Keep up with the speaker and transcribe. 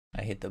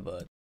I hit the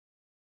button.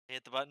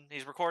 Hit the button.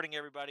 He's recording,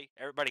 everybody.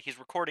 Everybody, he's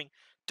recording.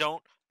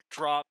 Don't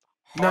drop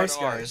hard Nice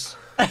R's.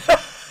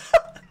 guys.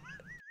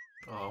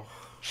 Oh.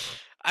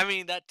 I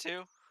mean, that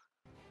too.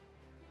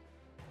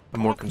 I'm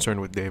more concerned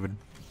with David.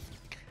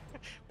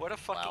 What a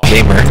fucking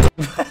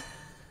Gamer.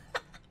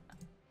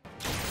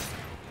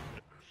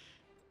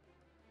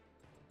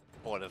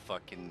 What a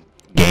fucking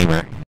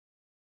gamer.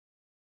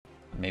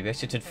 Maybe I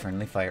should turn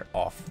friendly fire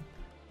off.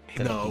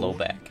 To No. blow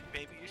back.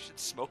 Maybe you should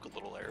smoke a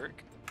little,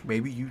 Eric.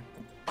 Maybe you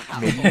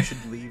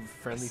should leave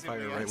friendly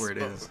fire right where it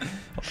is.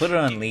 I'll put it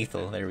on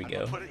lethal. There we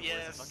go. Put it,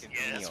 yes,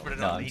 yes, put it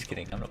No, on I'm just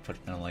lethal. kidding. I'm not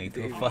putting it on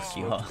lethal. David, Fuck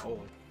you so all.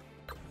 cold.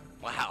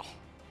 Wow.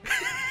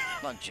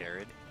 Come on,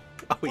 Jared.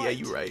 Oh yeah, What?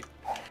 you're right.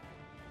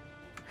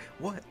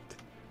 What?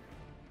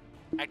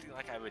 Acting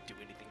like I would do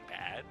anything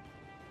bad.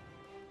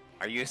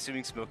 Are you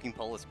assuming smoking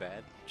pole is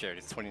bad? Jared,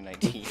 it's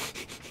 2019.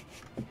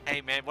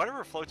 Hey man,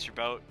 whatever floats your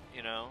boat,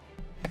 you know.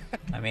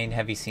 I mean,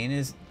 have you seen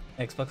his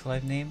Xbox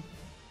Live name?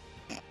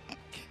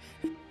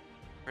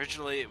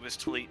 Originally it was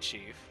Tweet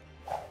Chief,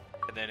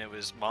 and then it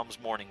was Mom's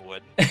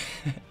Morningwood.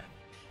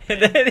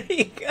 And then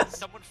he goes.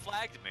 Someone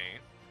flagged me,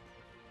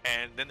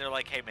 and then they're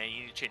like, "Hey man,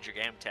 you need to change your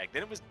game tag."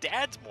 Then it was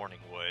Dad's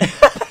Morningwood.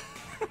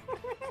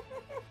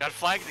 Got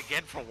flagged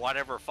again for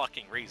whatever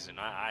fucking reason.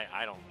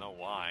 I don't know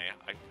why.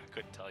 I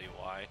couldn't tell you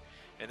why.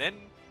 And then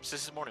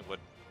Sis's Morningwood.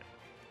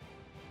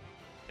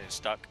 And it's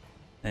stuck.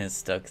 And it's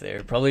stuck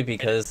there. Probably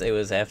because it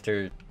was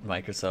after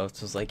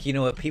Microsoft was like, you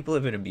know what, people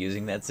have been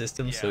abusing that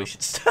system, so Yeah. we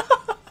should stop.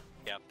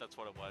 Yeah, that's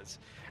what it was.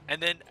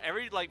 And then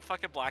every like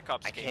fucking Black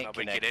Ops I game can't I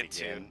would get connect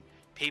into, again.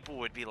 people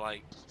would be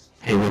like,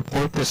 Hey,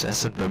 report this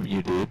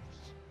SMW, dude.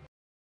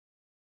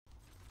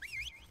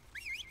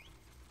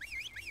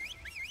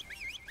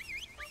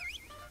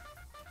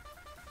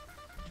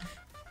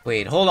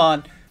 Wait, hold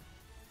on.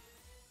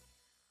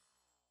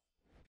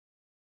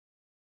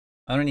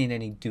 I don't need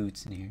any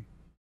dudes in here.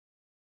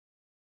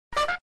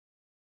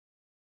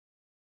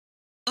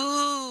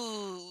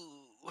 "Ooh."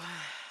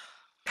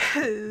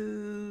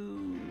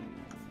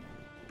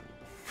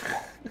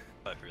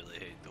 I really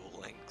hate Duel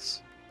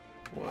Links.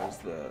 Why is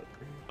that?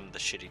 Some of the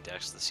shitty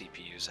decks the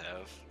CPUs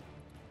have.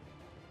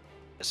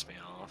 Piss me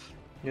off.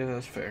 Yeah,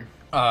 that's fair.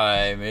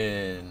 I'm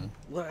in.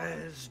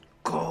 Let's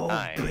go,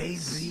 Nice.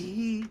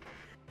 baby.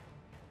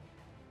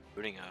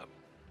 Booting up.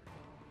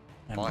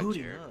 I'm Come on,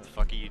 booting Jared. up. What the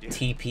fuck are you doing?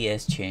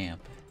 TPS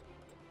champ.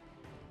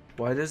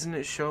 Why doesn't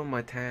it show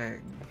my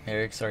tag?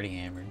 Eric's already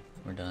hammered.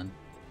 We're done.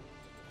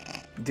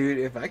 Dude,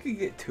 if I could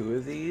get 2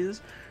 of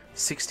these,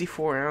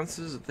 64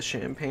 ounces of the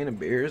champagne and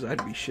beers,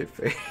 I'd be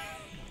shit-faced.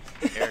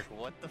 Eric,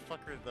 what the fuck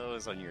are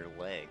those on your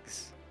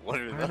legs? What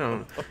are those? I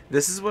don't.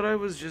 This is what I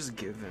was just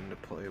given to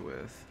play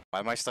with. Why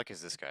am I stuck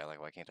as this guy?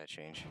 Like, why can't I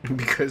change?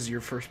 Because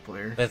you're first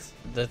player.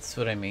 That's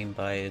what I mean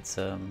by it's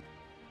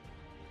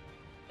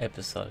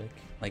episodic.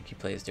 Like you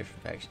play as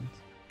different factions.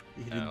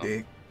 Eat No. a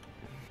dick.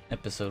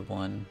 Episode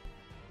 1,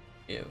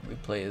 yeah, we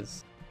play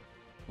as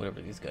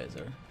whatever these guys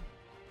are.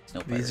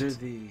 Snow These are pirates.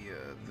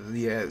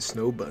 the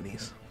snow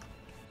bunnies.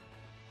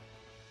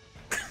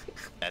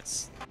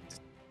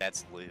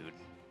 That's lewd.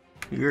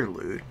 You're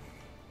lewd.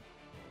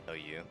 Oh,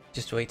 you.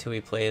 Just wait till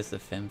we play as the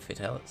Femme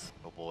Fatales.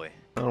 Oh boy.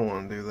 I don't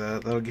want to do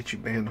that. That'll get you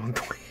banned on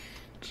Twitch.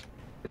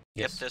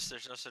 Yes.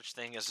 There's no such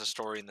thing as a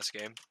story in this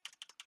game.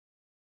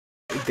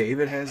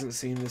 David hasn't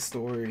seen the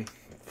story.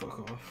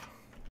 Fuck off.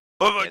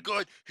 Oh my It-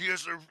 god, he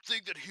has a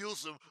thing that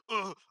heals him.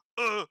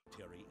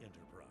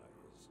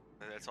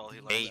 That's all he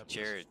loves. Hey,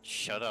 Jared,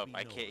 shut up.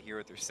 I can't hear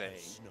what they're saying.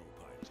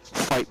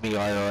 Fight me,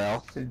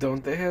 IRL.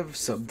 Don't they have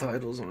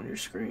subtitles on your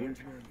screen?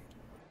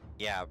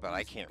 Yeah, but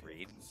I can't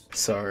read.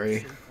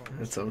 Sorry.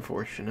 That's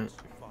unfortunate.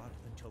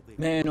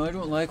 Man, I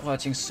don't like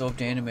watching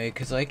soaped anime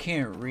because I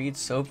can't read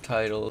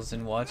subtitles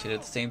and watch it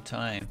at the same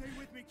time.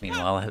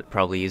 Meanwhile, it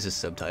probably uses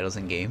subtitles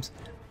in games.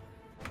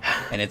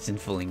 And it's in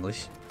full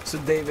English. So,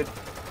 David,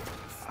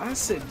 I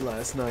said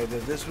last night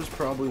that this was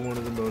probably one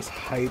of the most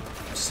hype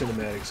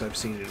cinematics I've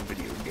seen in a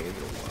video game in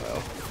a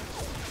while.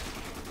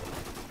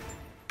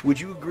 Would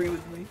you agree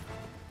with me?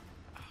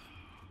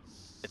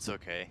 It's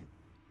okay.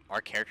 Our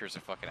characters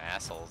are fucking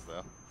assholes,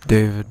 though.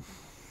 David,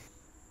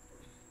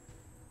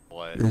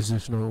 What? is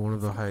this not one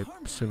of the hype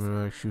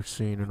cinematics you've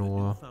seen in a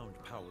while?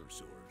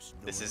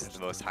 This isn't the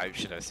most hype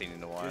shit I've seen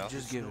in a while.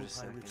 Just give it a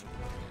second.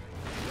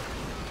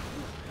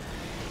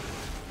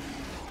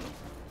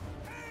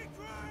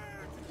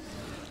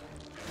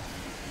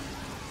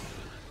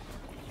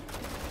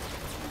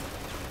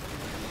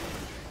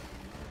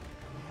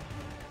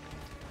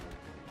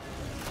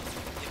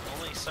 If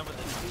only some of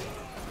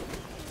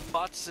the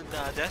bots in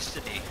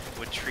Destiny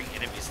would treat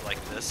enemies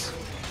like this.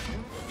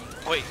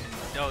 Wait,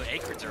 no,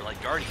 Acrids are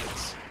like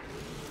guardians.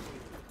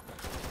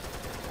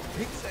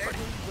 Exactly,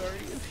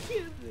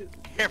 Guardian.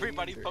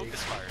 Everybody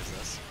focus fires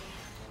this.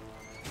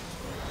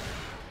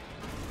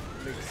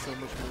 Makes so much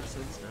more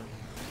sense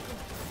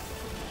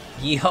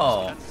now.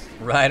 Yeehaw!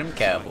 Ride 'em,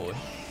 cowboy.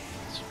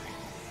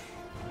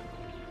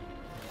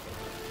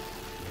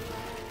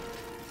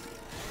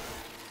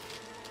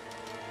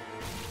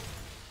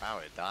 Wow,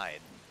 it died.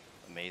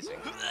 Amazing.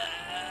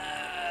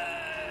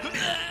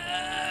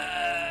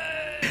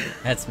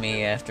 That's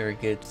me after a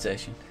good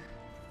session.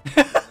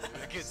 A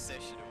good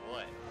session of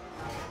what?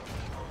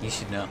 You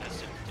should know.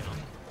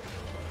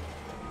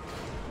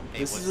 Hey,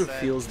 This what's is a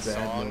that feels bad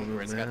song moment,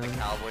 where it's got the man.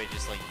 cowboy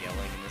just like yelling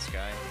in the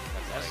sky?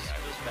 That's That's that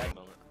guy. feels bad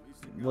moment.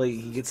 Like,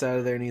 he gets out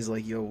of there and he's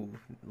like, yo,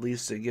 at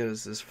least it get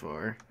us this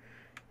far.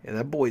 And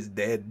that boy's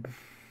dead.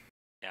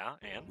 Yeah,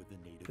 and?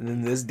 And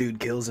then this dude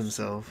kills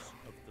himself.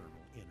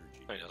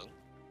 No, he doesn't.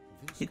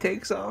 He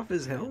takes off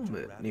his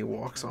helmet and he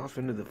walks off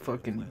into the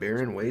fucking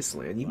barren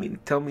wasteland. You mean to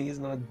tell me he's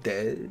not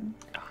dead?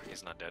 No,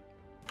 he's not dead.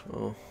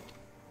 Oh.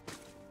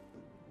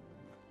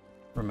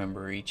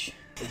 Remember each.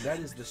 That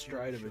is the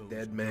stride of a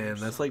dead man.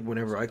 That's like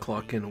whenever I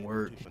clock into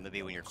work. Wouldn't it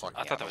be when you're clocking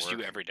I thought that out was to you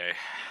work? every day.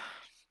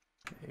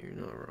 Hey,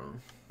 you're not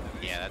wrong.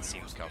 Yeah, that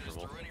seems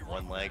comfortable.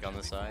 One leg on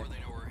the side?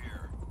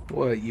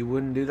 What, you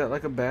wouldn't do that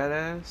like a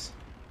badass?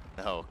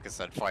 No, because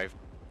I'd probably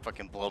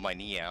fucking blow my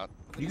knee out.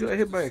 You got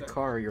hit by a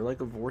car, you're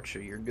like a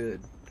Vorcha, you're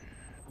good.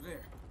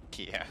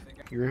 Yeah.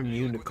 You're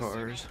immune to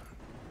cars.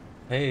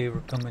 Hey, we're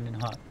coming in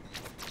hot.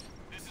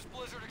 This is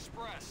Blizzard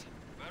Express.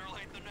 Better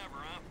late than never,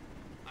 huh?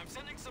 I'm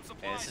sending some Yeah,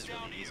 supplies this is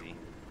down really to you. easy.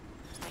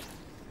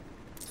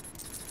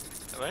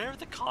 Whenever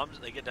the comms,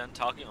 they get done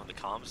talking on the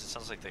comms, it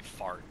sounds like they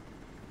fart.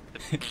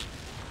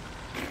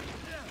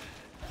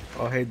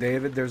 Oh, hey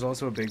David, there's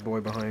also a big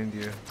boy behind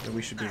you that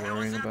we should be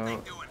worrying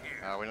about.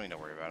 We don't need to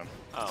worry about him.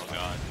 Oh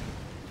god.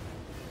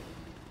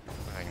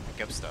 I can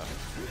pick up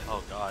stuff.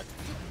 Oh god.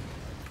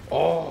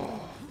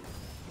 Oh!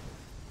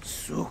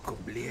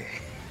 Succoblé.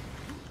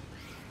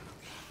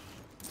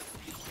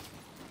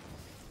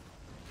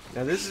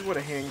 Now this is what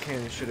a hand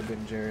cannon should have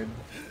been, Jared.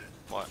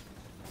 What?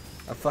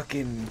 A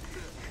fucking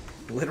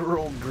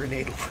literal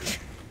grenade launcher.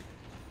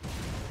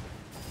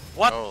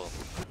 What? Oh.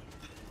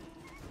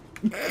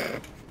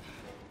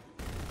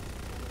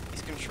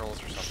 These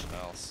controls are something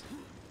else.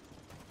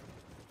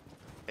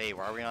 Hey,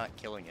 why are we not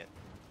killing it?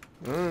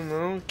 I don't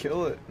know,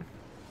 kill it.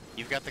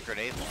 You've got the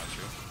grenade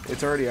launcher.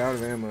 It's already out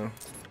of ammo.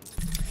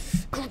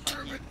 You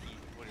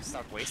would have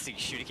stopped wasting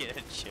shooting it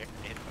at chick.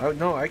 Oh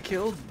no, I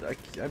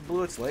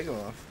blew its leg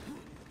off.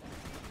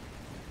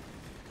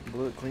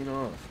 Blew it clean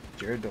off.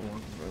 Jared don't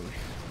want it, brother.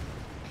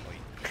 Wait,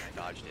 I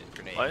dodged it.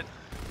 Grenade. What?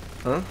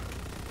 Huh?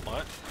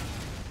 What?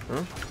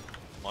 Huh?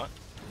 What?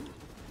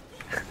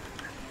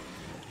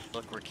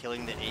 Look, we're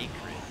killing the A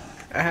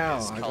crit. Ow,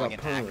 Because I calling got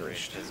it accurate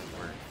punished. doesn't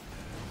work.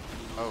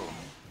 Oh.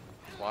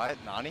 What?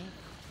 Nani?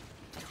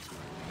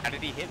 How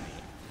did he hit me?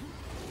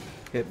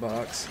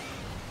 Hitbox.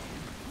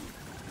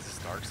 Is this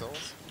Dark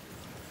Souls?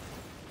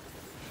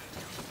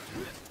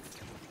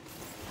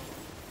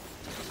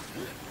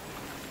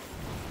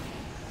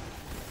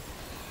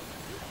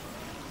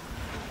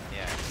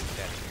 Yeah, keep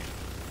that here.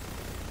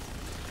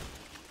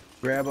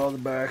 Grab all the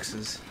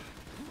boxes.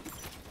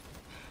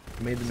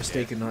 I made the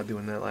mistake of not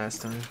doing that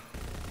last time.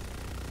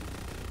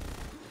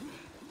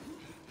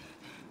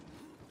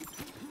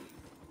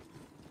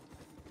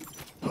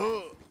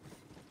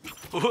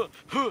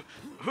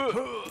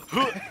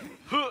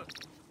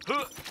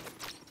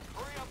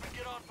 Hurry up and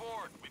get on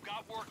board. We've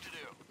got work to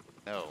do.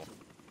 No.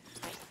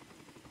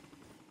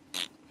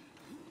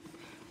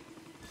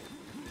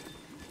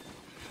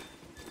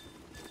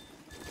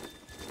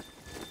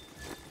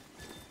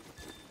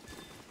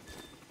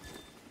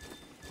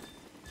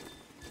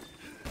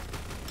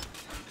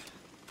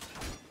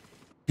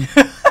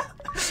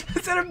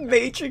 Is that a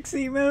Matrix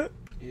emote?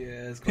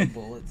 Yeah, it's called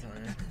bullet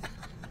time.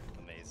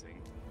 Amazing.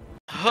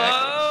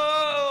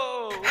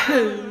 Oh!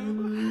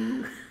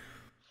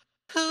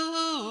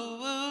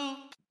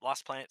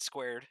 Lost Planet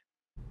Squared.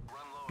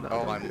 No,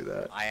 Oh, don't do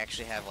that. I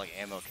actually have like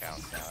ammo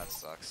counts now. That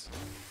sucks.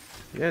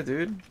 Yeah,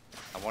 dude.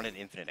 I wanted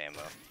infinite ammo.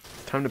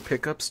 Time to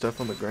pick up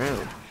stuff on the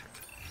ground.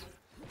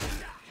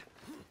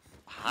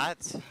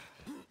 What?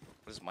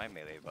 What is my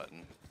melee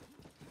button?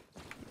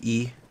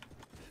 E.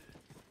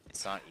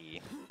 It's not E.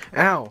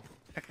 Ow!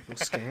 You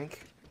skank.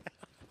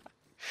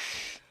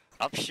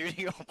 Stop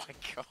shooting! Oh my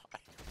god.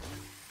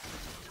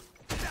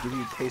 Give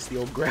you a taste of the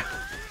old grapple.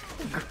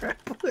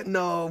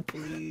 No,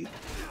 please.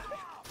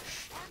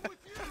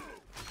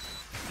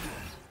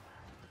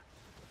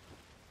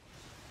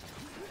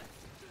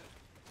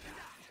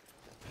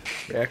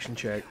 Reaction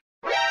check.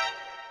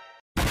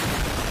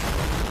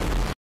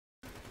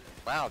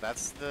 Wow,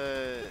 that's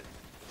the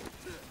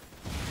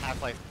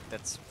Half-Life.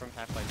 That's from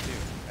Half-Life 2.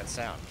 That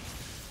sound.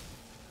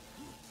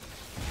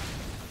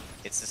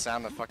 It's the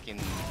sound of fucking.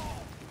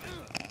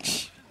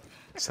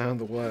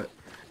 Sound of what?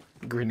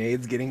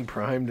 Grenades getting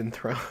primed and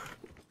thrown.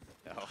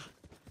 No.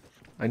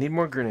 I need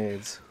more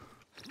grenades.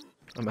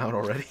 I'm out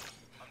already.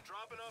 I'm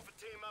dropping off a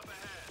team up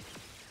ahead.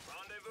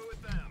 Rendezvous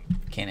with them.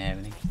 Can't have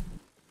any.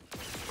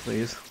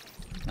 Please.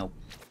 Nope.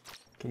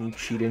 Can you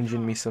cheat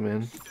engine me some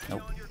in?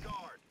 Nope. On your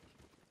guard.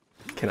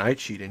 Can I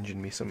cheat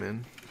engine me some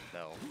in?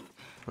 No.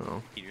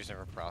 Oh. Heaters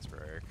never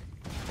prosper, Eric.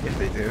 If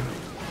they do.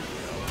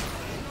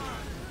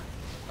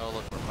 Oh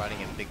look, we're fighting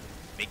a big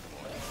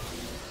one.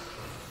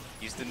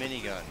 Use the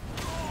minigun.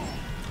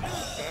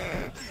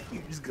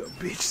 You just got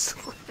bitch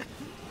slapped.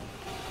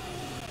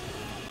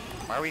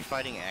 Why are we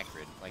fighting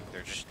Acrid? Like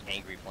they're just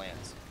angry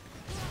plants.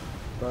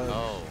 But,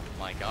 Oh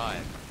my god.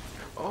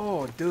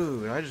 oh,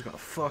 dude, I just got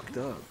fucked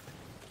up.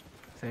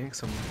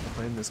 Thanks, I'm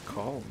behind this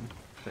column,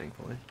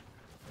 thankfully.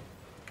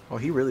 Oh,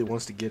 he really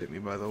wants to get at me,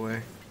 by the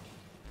way.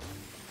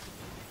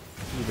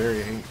 He's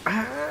very angry.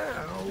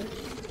 Ow!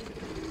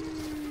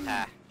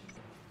 Ah.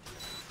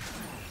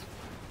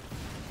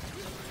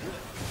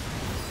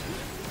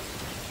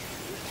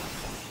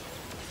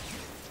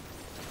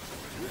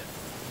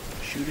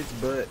 Shoot its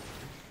butt.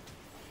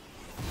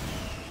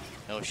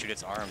 No, shoot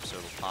its arm so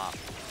it'll pop.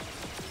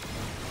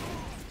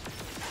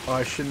 Oh,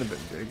 I shouldn't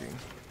have been digging.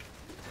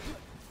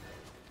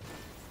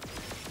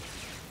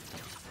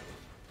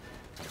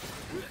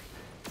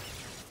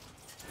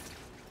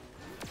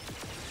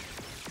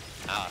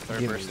 Ah, third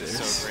Give me person is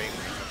this. so great when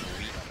you put the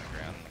wheat on the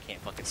ground. I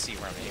can't fucking see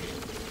where I'm aiming.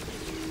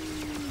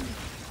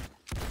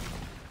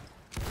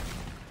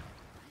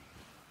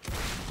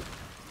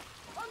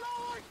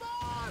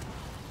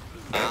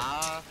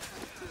 Ah.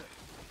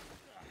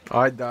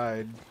 I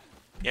died.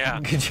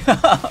 Yeah. Good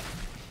job.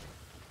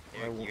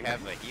 You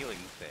have a healing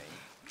thing.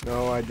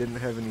 No, I didn't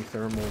have any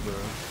thermal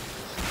though.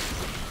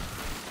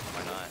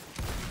 Why not?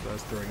 So I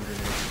was throwing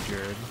grenades at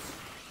Jared.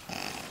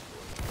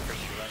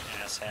 You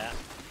like ass hat.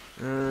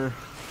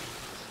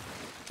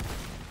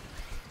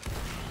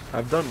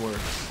 I've done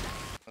worse.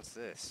 What's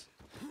this?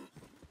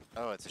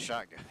 Oh, it's a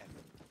shotgun.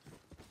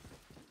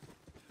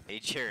 Hey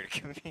Jared,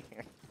 come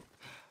here.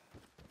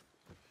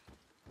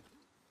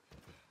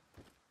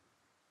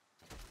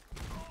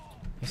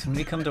 Hey,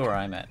 somebody come to where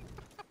I'm at.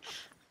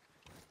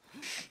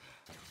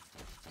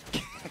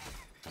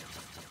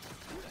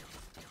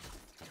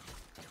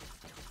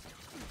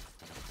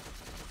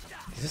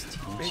 Is this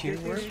team cheer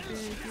work?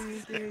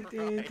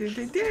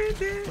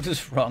 What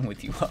is wrong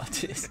with you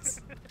autists?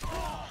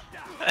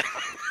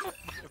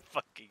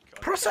 Fucking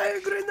god.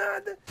 Prosai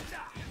grenade!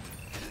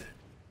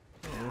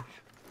 Oh.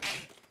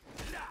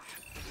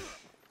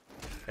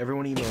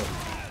 Everyone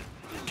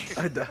emote.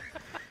 I died.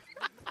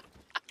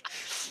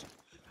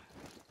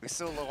 We're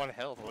so low on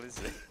health, what is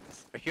this?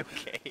 Are you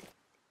okay?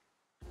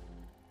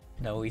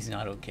 No, he's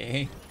not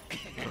okay.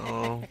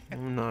 Oh,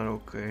 I'm not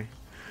okay.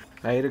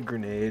 I ate a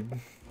grenade.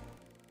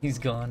 He's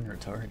gone,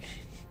 retarded.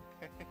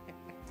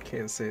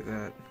 Can't say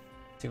that.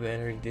 Too bad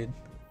I already did.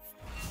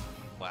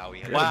 Wow,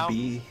 we had Wow.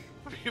 B.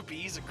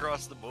 Bees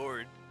across the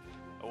board.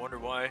 I wonder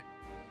why.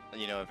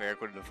 You know, if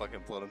Eric wouldn't have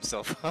fucking blown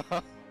himself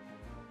up.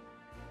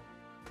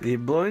 The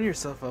blowing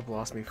yourself up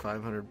lost me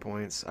 500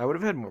 points. I would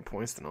have had more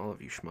points than all of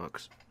you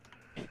schmucks.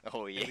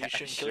 Oh yeah, Maybe you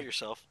shouldn't kill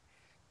yourself.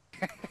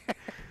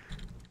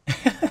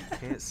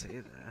 Can't say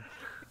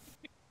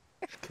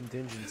that.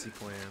 Contingency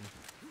plan.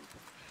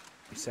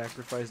 You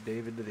sacrificed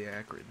David to the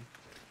Acrid.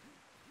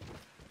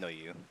 No,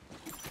 you.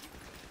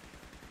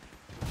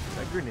 Is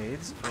that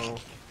grenades? Oh.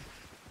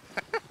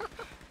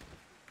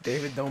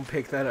 David, don't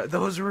pick that up.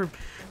 Those were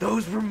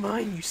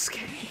mine, you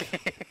skank.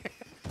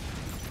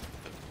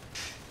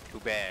 Too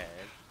bad.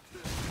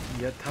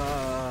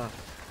 Yatta.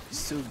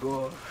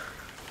 Sugo.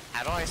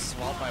 How do I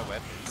swap my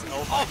weapons?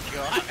 Oh my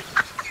god.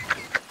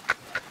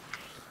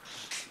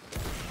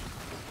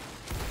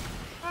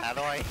 How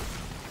do I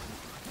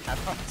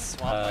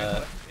swap my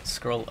weapons?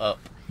 Scroll up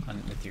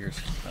with your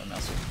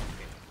mouse.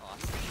 Okay,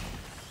 awesome.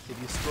 If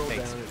you scroll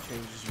Thanks. down, it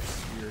changes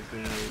your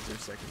grenades are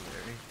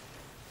secondary.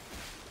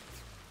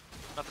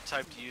 Not the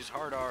type to use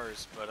hard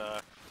R's, but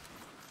I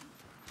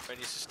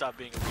needs to stop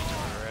being a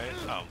retard, right?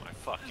 Oh my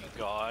fucking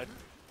god.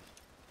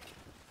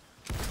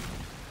 What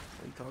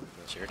are you talking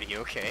about? Jared, are you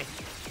okay?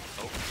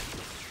 Oh.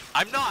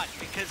 I'm not,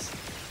 because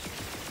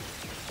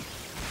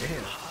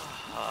Damn.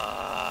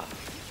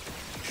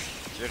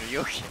 Jared, are you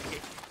okay?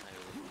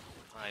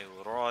 I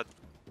rod.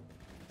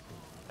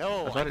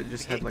 No, I thought it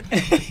just had like.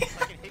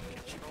 fucking hit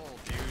control,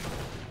 dude.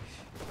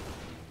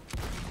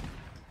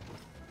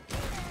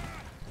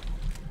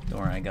 Don't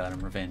worry, I got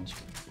him. Revenge.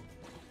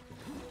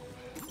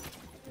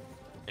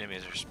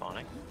 Enemies are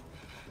spawning.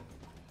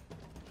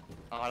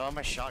 Oh, I don't have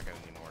my shotgun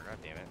anymore. God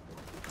damn it.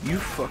 You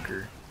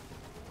fucker.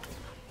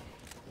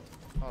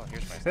 Oh,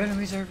 here's my stuff.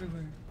 Enemies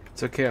everywhere.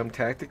 It's okay, I'm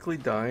tactically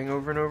dying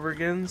over and over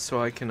again,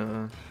 so I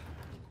can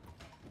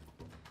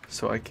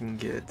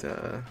get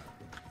a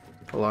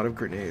lot of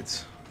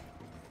grenades.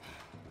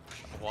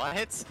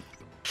 What?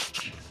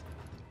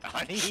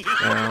 Honey?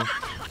 Now,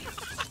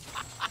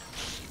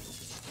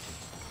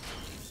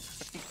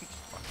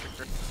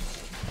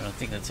 I don't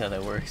think that's how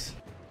that works.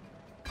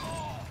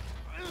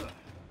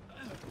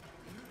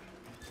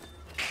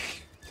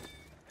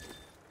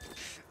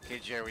 Okay,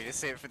 Jared, we need to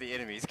save it for the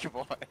enemies. Come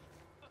on.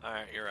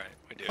 Alright, you're right.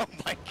 We do. Oh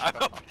my I'm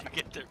god. hoping to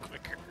get there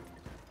quicker.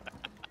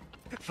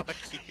 Fuck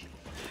you.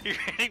 You're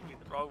hitting me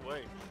the wrong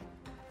way.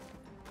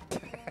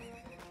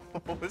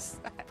 What was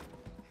that?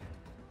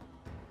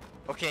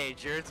 Okay,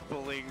 Jared's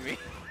bullying me.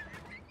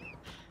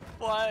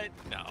 What?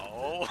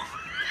 No.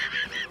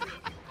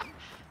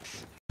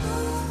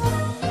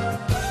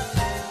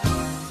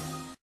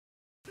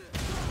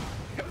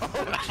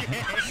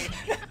 Okay.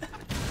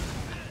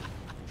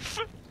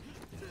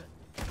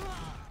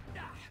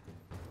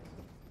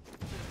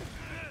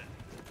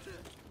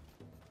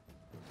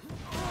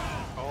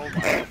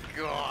 my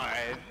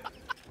god.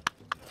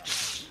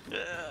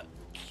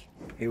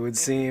 It would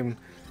seem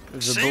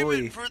the Save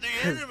bully it for the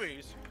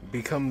enemies.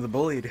 become the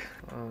bullied.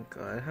 Oh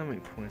god, how many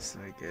points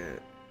did I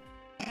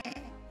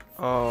get?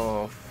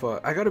 Oh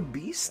fuck, I got a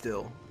B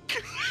still.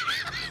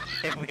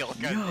 And we all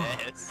got Yo.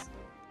 this.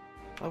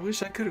 I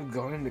wish I could have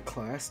gone into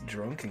class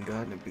drunk and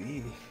gotten a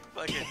B.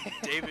 Fucking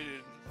David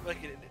and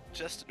fucking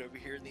Justin over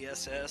here in the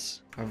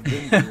SS. I've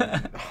been doing...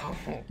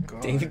 Oh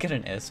god. David got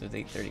an S with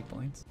 830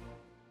 points.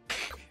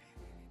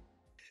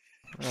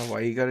 Oh, why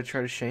you gotta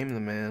try to shame the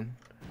man?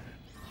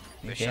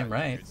 You're Wish I damn could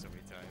right. do it so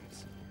many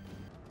times.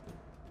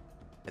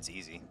 That's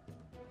easy.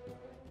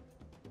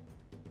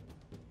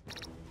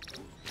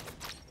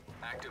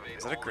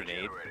 Is that a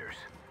grenade?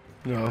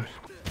 No.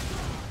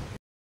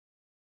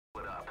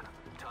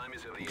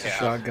 It's a Yeah.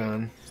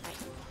 shotgun.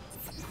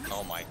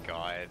 Oh my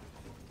god.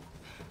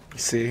 You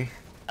see?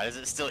 How does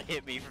it still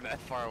hit me from that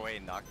far away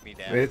and knock me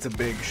down? It's a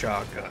big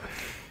shotgun.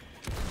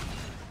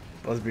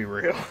 Let's be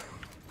real.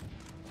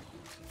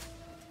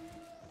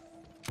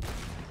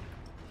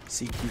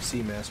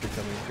 CQC master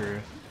coming through.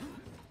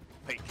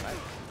 Wait,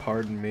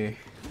 Pardon me.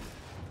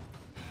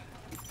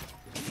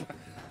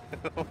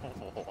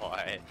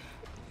 what?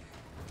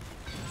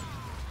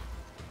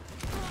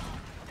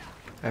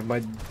 I have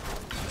my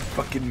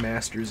fucking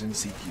masters in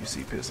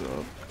CQC piss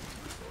off.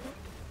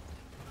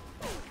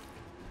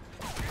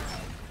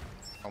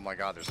 Oh my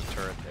god, there's a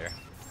turret there.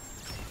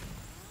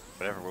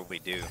 Whatever will we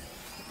do?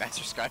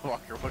 Master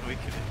Skywalker, what are we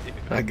gonna do?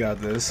 I got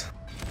this.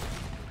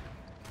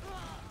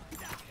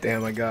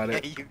 Damn, I got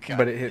it. Yeah, you got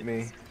But it hit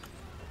me.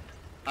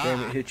 Damn,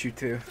 Ah. it hit you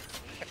too.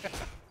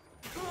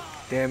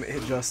 Damn, it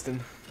hit Justin.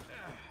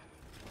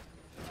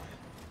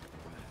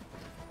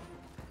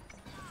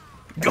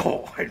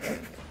 Go!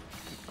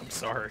 I'm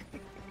sorry.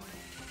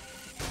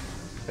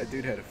 That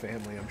dude had a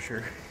family, I'm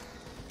sure.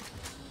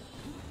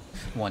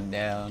 One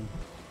down.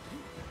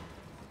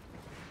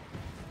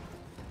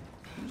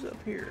 Who's up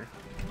here?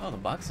 Oh, the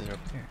boxes are up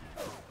there.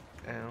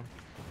 Ow.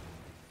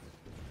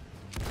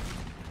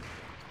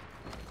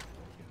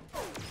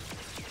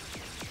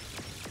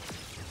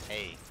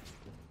 Hey.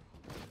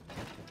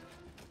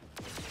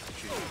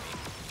 Shooting at me.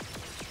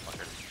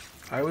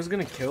 Fucker. I was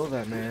gonna kill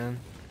that man.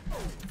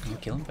 You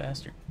kill him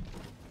faster.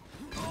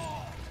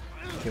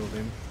 Killed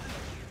him.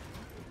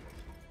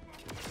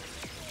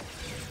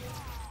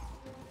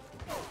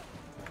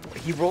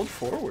 He rolled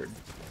forward.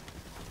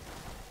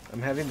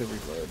 I'm having to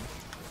reload.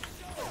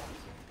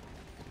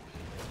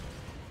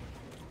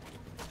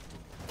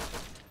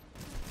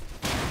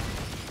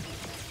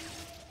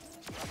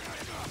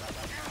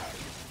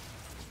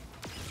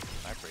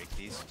 Can I break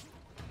these?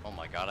 Oh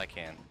my god, I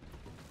can.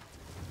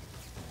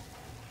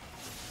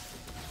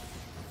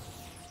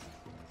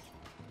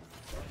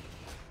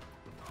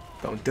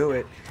 Don't do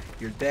it.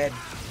 You're dead.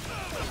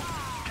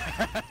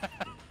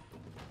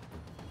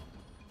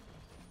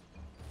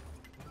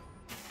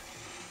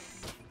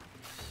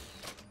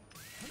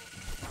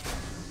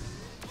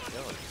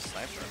 Yo, there's a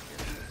sniper up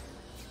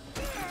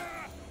here.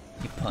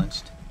 You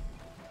punched.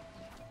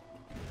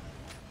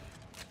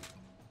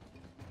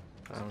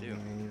 I don't do? need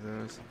any of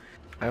those.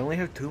 I only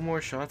have 2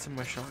 more shots in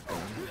my shotgun.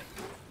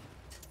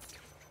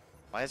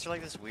 Why is there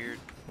like this weird...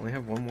 I only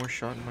have 1 more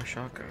shot in my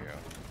shotgun. There you go.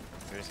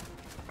 There's...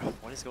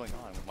 What is going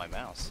on with my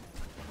mouse?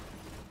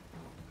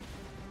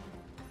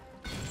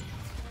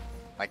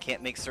 I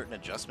can't make certain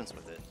adjustments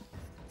with it.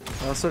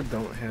 I also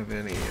don't have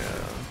any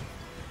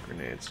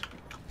grenades.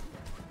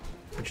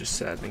 Which is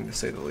saddening to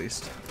say the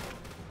least.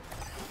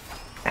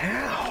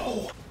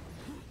 Ow!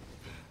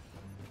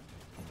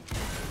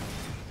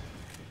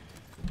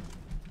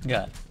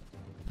 Got it.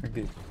 We're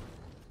good.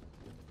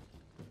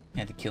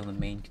 Had to kill the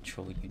main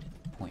control unit.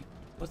 Point.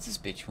 What's this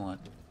bitch want?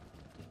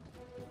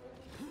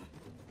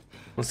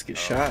 Let's get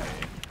shot.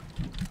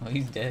 Oh,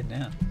 he's dead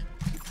now.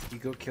 You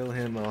go kill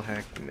him, I'll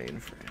hack the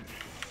mainframe.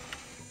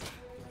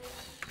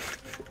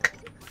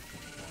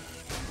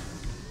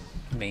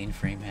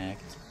 Mainframe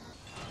hacked.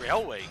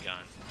 Railway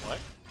gun. What?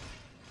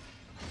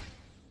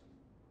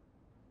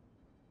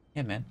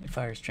 Yeah, man. It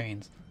fires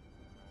trains.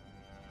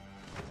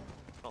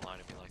 Don't lie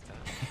to me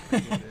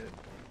like that.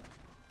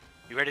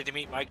 You ready to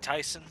meet Mike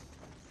Tyson,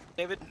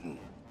 David?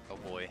 Oh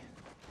boy.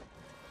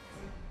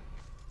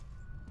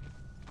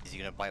 Is he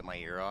gonna bite my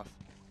ear off?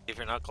 If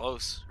you're not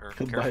close, or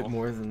He'll careful. bite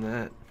more than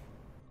that.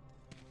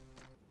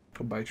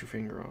 He'll bite your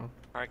finger off.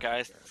 Alright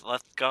guys,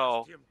 let's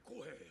go.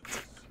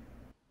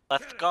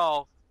 Let's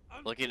go.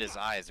 Look at his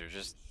eyes, they're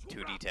just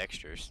 2D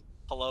textures.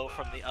 Hello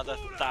from the other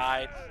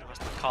side. What's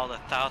it called?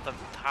 1,000th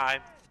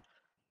time.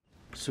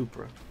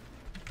 Supra.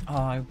 Oh,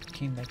 I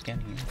came back in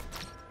here.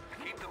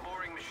 Keep the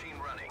boring machine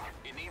running.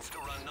 It needs to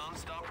run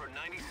non-stop for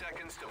 90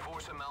 seconds to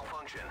force a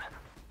malfunction.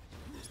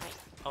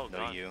 Oh No,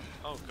 god. you.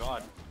 Oh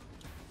god.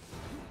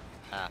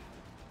 Ah.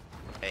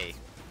 Hey.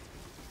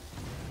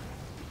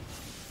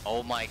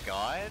 Oh my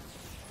god?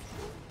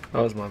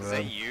 That was my Is bad.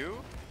 that you?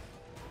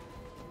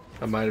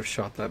 I might have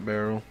shot that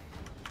barrel.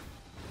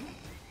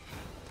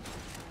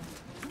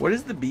 What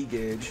is the B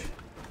gauge?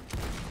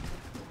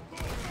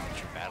 What's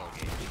your battle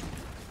gauge?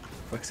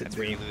 What's it That's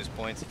do? where you lose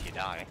points if you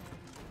die.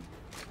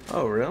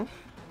 Oh, real?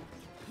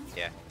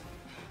 Yeah.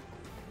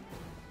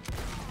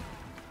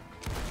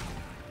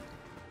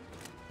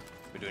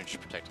 We're doing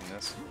just protecting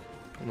this.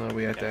 No,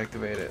 we have to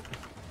activate it.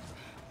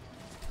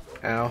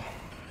 Ow.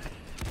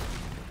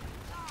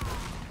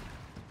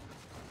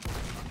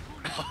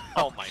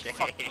 Oh my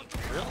fucking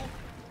really?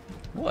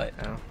 What?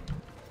 Ow.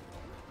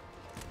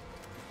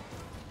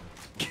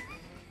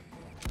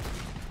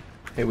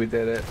 Hey, we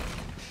did it.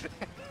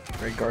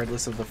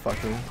 Regardless of the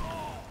fucking.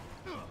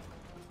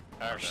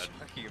 Oh,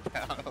 talking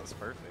about that was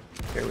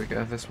perfect. Here we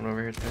go. This one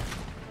over here too.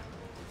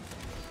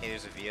 Hey,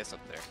 there's a VS up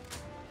there.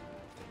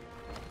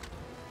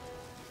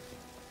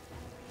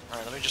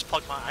 Alright, let me just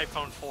plug my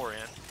iPhone 4 in.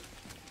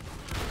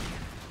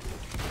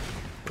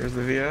 Where's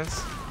the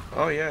VS?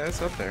 Oh yeah,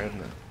 it's up there, isn't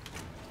it?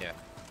 Yeah.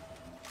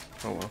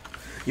 Oh well.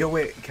 Yo,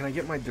 wait. Can I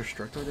get my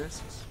destructo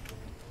discs?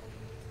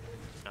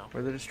 No.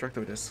 Where are the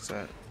destructo discs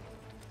at?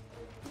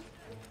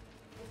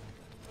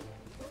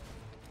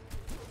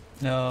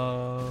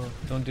 No,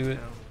 don't do it.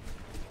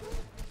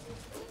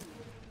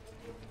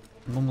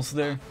 I'm almost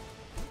there.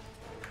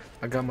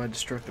 I got my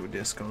destructo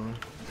disc on.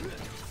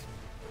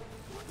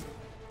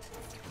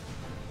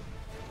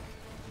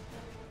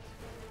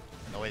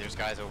 No way, there's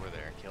guys over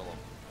there. Kill them.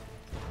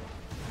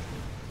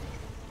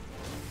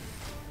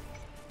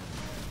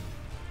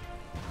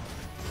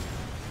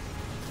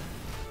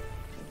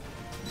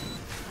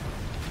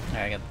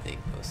 Alright, I got the big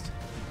post.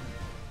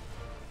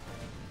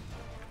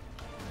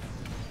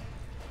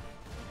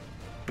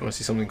 You wanna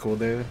see something cool,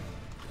 David?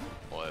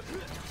 What?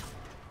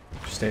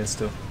 Just stand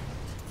still.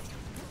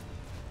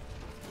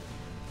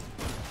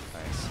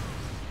 Nice.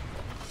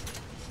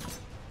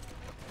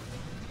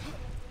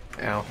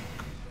 Ow.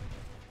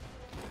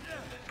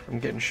 I'm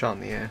getting shot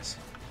in the ass.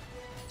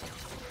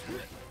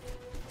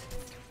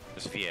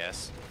 There's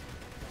VS.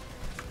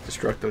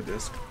 Destructo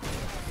disc.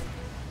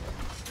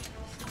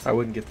 I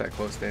wouldn't get that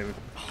close, David.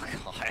 Oh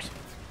god.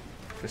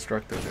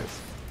 Destructo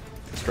disc.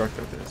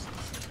 Destructo disc.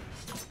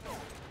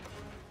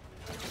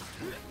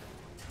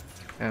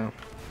 Ow.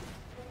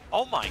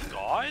 Oh my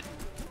god!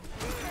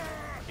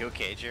 You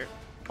okay, Jer?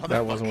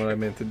 That wasn't what I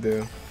meant to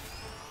do.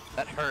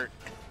 That hurt.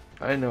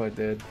 I know it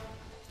did.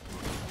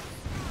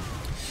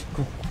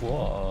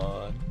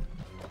 Quad.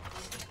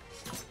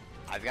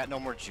 I've got no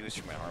more juice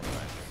for my armor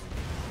knife.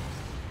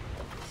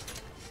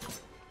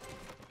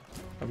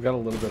 I've got a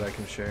little bit I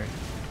can share.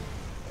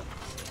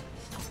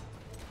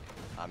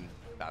 I'm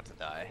about to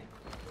die.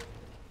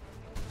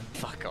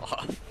 Fuck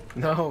off.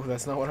 No,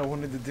 that's not what I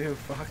wanted to do.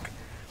 Fuck.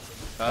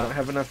 I don't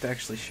have enough to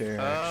actually share.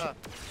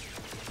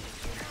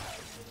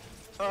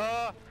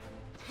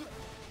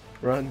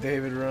 Run,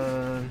 David,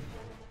 run.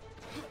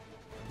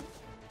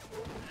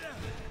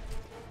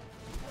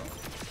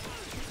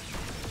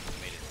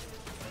 Made it.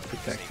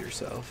 Protect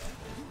yourself.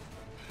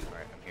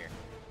 Alright, I'm here.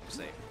 I'm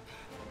safe.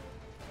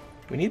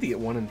 We need to get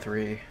 1 and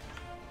 3.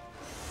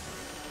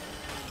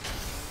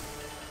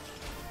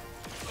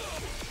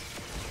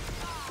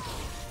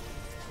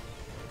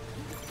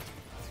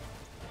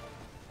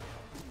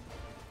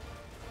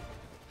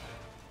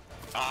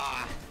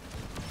 Ah!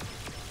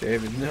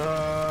 David, no.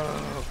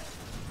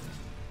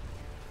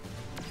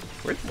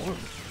 Where's one?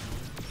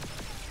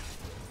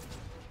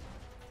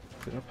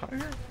 Is it up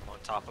higher? On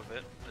top of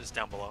it. It's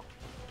down below.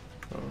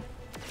 Oh.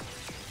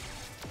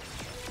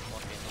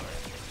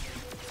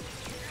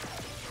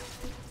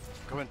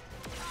 Go in.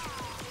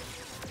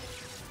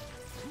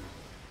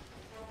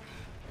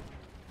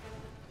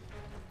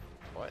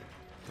 What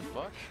the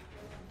fuck?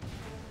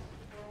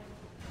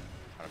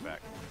 Got it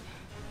back.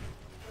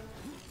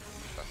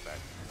 Got it back.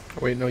 Oh,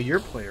 wait, no, your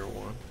player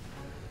won.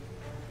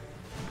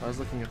 I was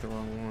looking at the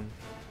wrong one.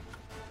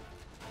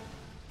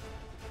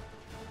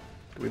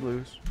 Did we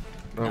lose?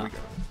 No, No. we got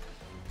it.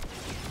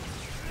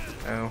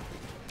 Ow.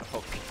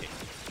 Okay.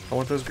 I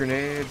want those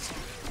grenades.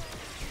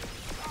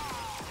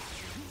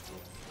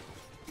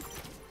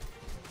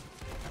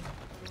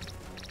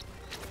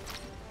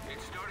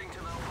 It's starting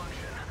to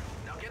malfunction.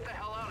 Now get the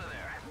hell out of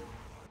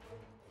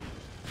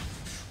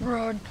there.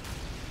 Run.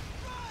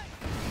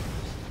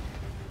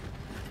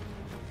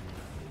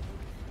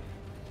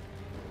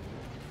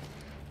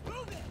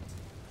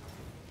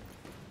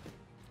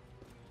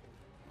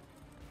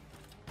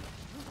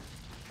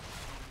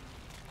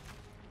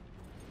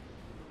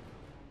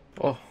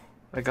 Oh,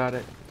 I got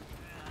it.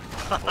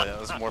 Boy, that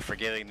was more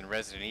forgiving than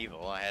Resident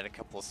Evil. I had a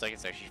couple of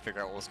seconds to actually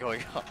figure out what was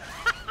going on.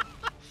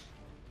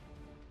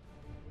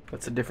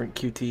 That's a different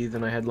QT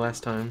than I had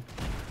last time.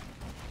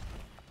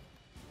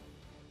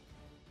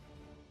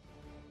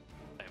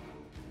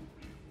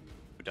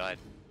 Who died?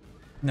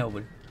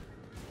 Nobody.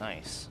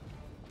 Nice.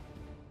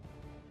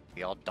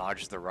 We all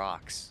dodged the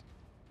rocks.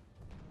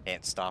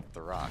 Can't stop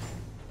the rock.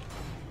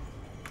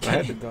 I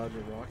had to dodge a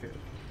rocket.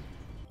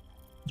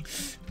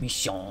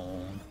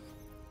 Mission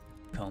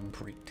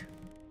complete.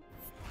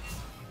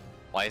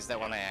 Why is that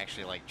when I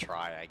actually like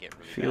try, I get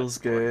really Feels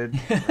bad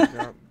score?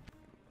 good.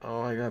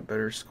 I got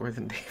better score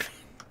than David.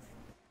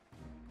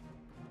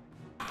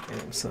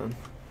 Damn, son.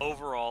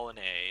 Overall an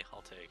A,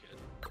 I'll take it.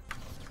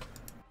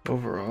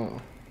 Overall.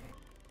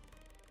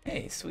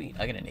 Hey, sweet.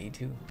 I got an A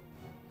too.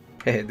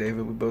 Hey,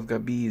 David, we both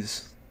got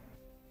B's.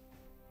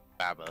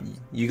 Baba.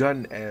 You got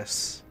an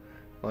S.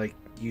 Like,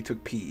 you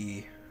took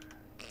PE.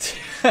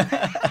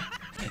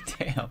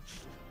 Damn.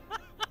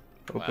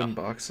 Open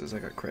boxes, I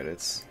got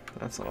credits.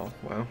 That's all.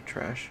 Wow,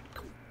 trash.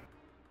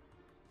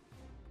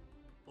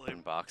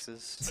 In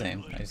boxes.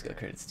 Same. I just got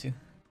credits too.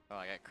 Oh,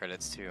 I got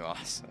credits too.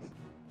 Awesome.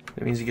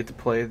 It means you get to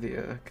play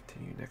the,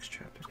 continue next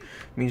chapter.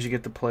 It means you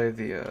get to play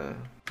the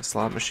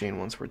slot machine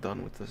once we're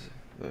done with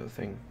the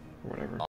thing, or whatever.